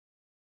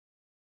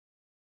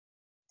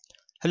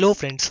Hello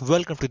friends,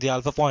 welcome to the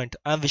Alpha Point.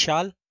 I'm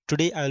Vishal.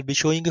 Today I will be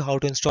showing you how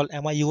to install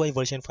MIUI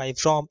version 5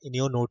 ROM in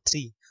your Node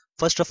 3.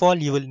 First of all,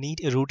 you will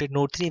need a rooted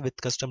Node 3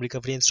 with custom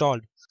recovery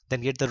installed.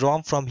 Then get the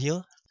ROM from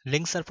here.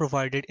 Links are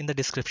provided in the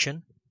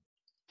description.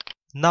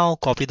 Now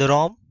copy the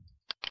ROM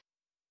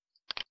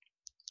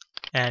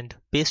and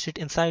paste it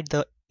inside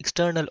the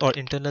external or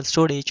internal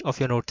storage of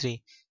your Node 3.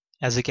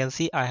 As you can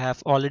see, I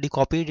have already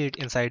copied it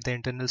inside the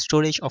internal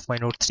storage of my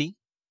Node 3.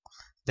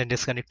 Then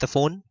disconnect the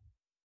phone.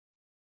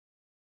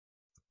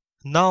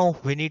 Now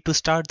we need to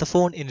start the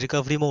phone in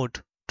recovery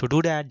mode. To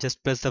do that,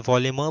 just press the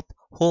volume up,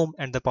 home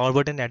and the power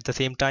button at the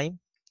same time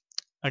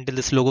until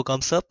this logo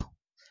comes up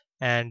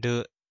and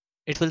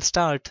it will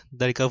start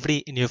the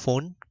recovery in your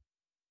phone.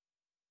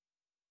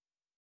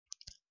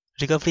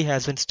 Recovery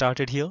has been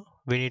started here.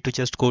 We need to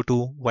just go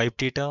to wipe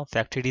data,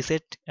 factory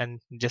reset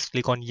and just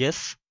click on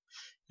yes,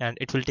 and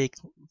it will take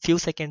few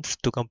seconds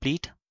to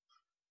complete.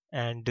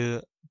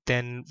 And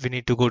then we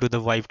need to go to the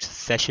wiped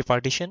sachet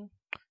partition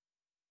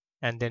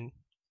and then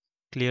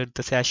clear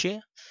the sachet.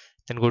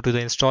 Then go to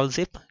the install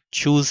zip,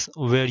 choose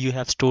where you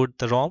have stored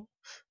the ROM.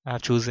 I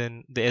have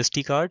chosen the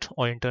SD card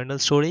or internal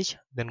storage.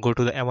 Then go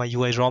to the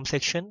MIUI ROM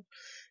section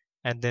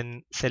and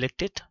then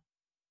select it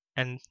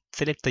and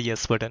select the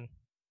yes button.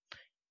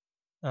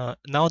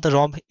 Now the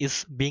ROM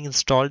is being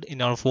installed in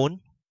our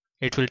phone.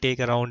 It will take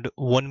around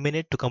 1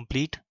 minute to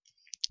complete,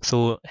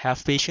 so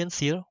have patience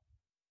here.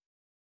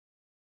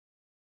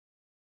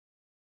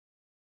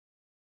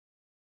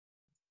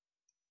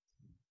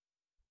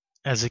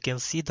 As you can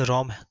see, the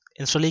ROM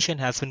installation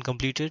has been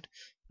completed.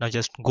 Now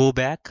just go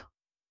back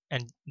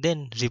and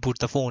then reboot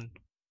the phone.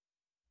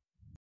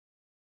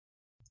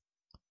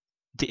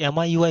 The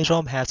MIUI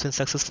ROM has been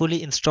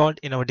successfully installed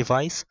in our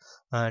device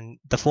and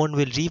the phone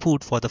will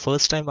reboot for the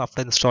first time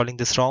after installing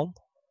this ROM.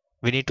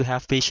 We need to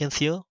have patience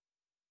here.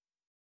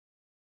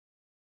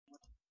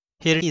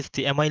 Here is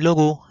the MI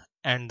logo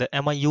and the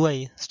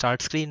MIUI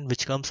start screen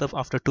which comes up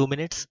after 2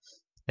 minutes.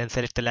 Then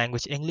select the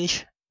language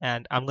English,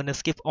 and I'm gonna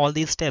skip all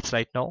these steps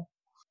right now.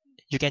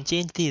 You can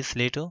change these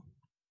later.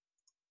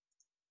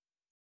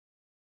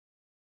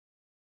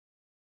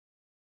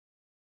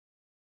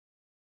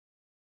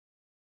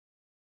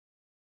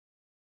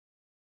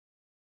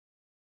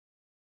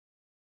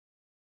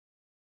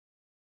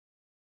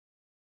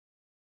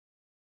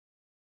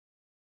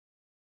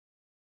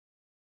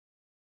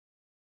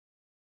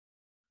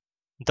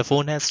 The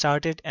phone has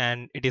started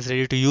and it is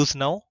ready to use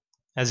now.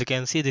 As you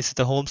can see, this is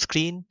the home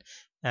screen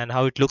and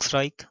how it looks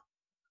like.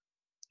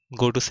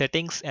 Go to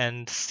settings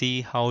and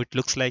see how it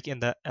looks like in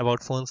the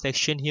about phone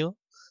section here.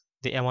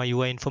 The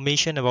MIUI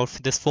information about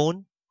this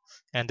phone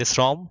and this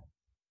ROM.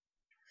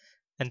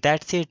 And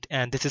that's it,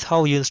 and this is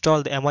how you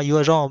install the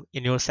MIUI ROM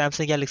in your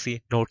Samsung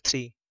Galaxy Note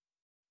 3.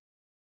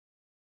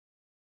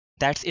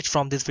 That's it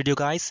from this video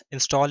guys.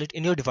 Install it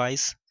in your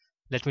device.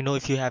 Let me know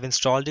if you have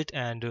installed it,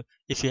 and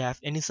if you have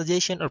any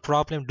suggestion or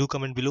problem, do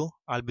comment below.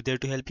 I'll be there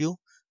to help you.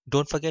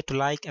 Don't forget to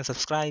like and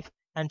subscribe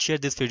and share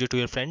this video to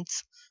your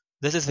friends.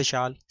 This is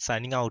Vishal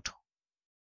signing out.